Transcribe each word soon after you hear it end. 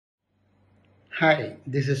Hi,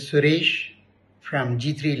 this is Suresh from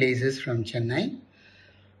G3 Lasers from Chennai.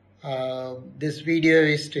 This video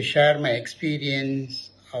is to share my experience,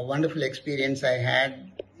 a wonderful experience I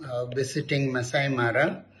had visiting Masai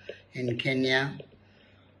Mara in Kenya.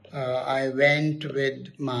 I went with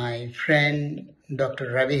my friend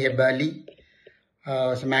Dr. Ravi Hebali,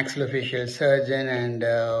 who's a maxillofacial surgeon and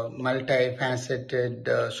a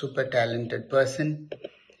multifaceted, super talented person.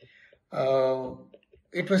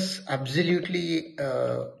 It was absolutely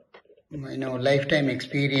lifetime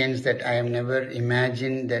experience that I have never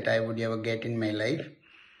imagined that I would ever get in my life.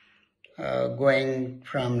 Going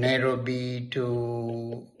from Nairobi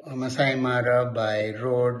to Masai Mara by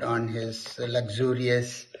road on his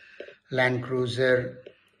luxurious Land Cruiser.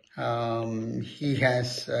 He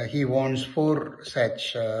owns 4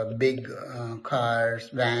 such big cars,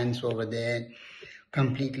 vans over there,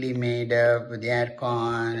 completely made up with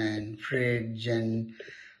aircon and fridge and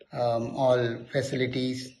all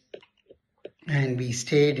facilities. And we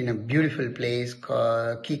stayed in a beautiful place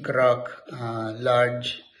called Rock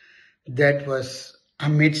Lodge that was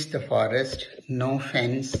amidst the forest, no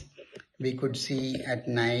fence. We could see at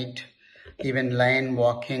night even lion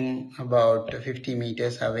walking about 50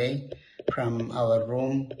 meters away from our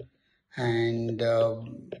room, and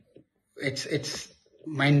it's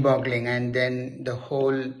mind-boggling. And then the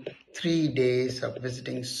whole 3 days of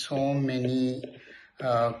visiting so many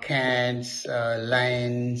cats,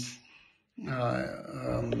 lions,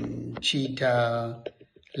 cheetah,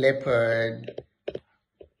 leopard,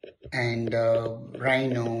 and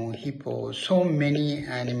rhino, hippo, so many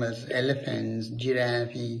animals, elephants,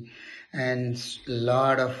 giraffe, and a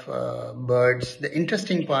lot of birds. The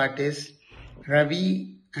interesting part is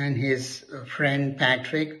Ravi and his friend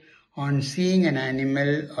Patrick, on seeing an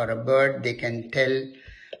animal or a bird, they can tell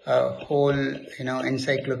a whole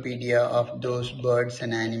encyclopedia of those birds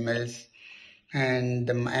and animals, and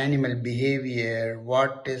the animal behavior,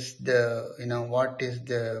 what is the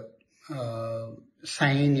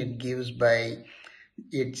sign it gives by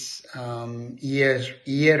its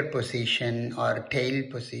ear position or tail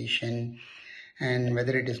position, and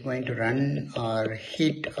whether it is going to run or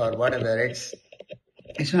hit or whatever.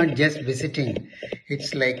 It's not just visiting,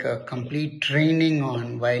 it's like a complete training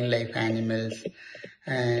on wildlife animals.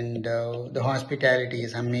 And the hospitality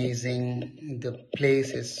is amazing. The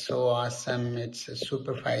place is so awesome. It's a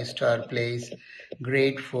super 5-star place,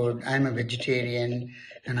 great food. I'm a vegetarian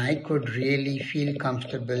and I could really feel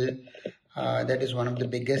comfortable. That is one of the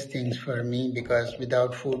biggest things for me, because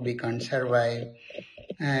without food we can't survive.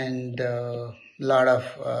 And lot of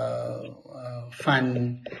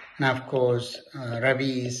fun. And of course,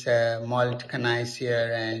 Ravi is a malt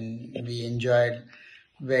connoisseur, and we enjoyed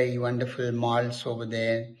very wonderful malts over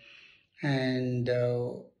there. And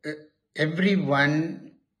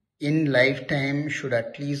everyone in lifetime should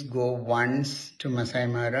at least go once to Masai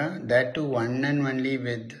Mara, that too one and only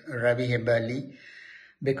with Ravi Hebali,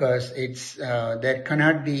 because there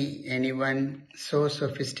cannot be anyone so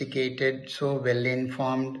sophisticated, so well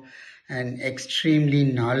informed, and extremely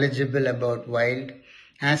knowledgeable about wild,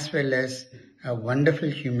 as well as a wonderful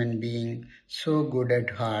human being, so good at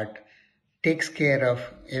heart, takes care of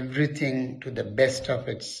everything to the best of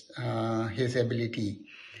his ability.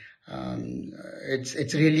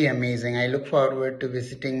 It's really amazing. I look forward to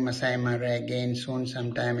visiting Masai Mara again soon,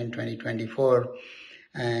 sometime in 2024.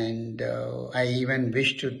 And I even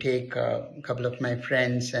wish to take a couple of my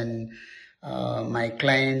friends and my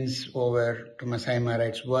clients over to Masai Mara.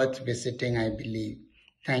 It's worth visiting, I believe.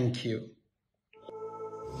 Thank you.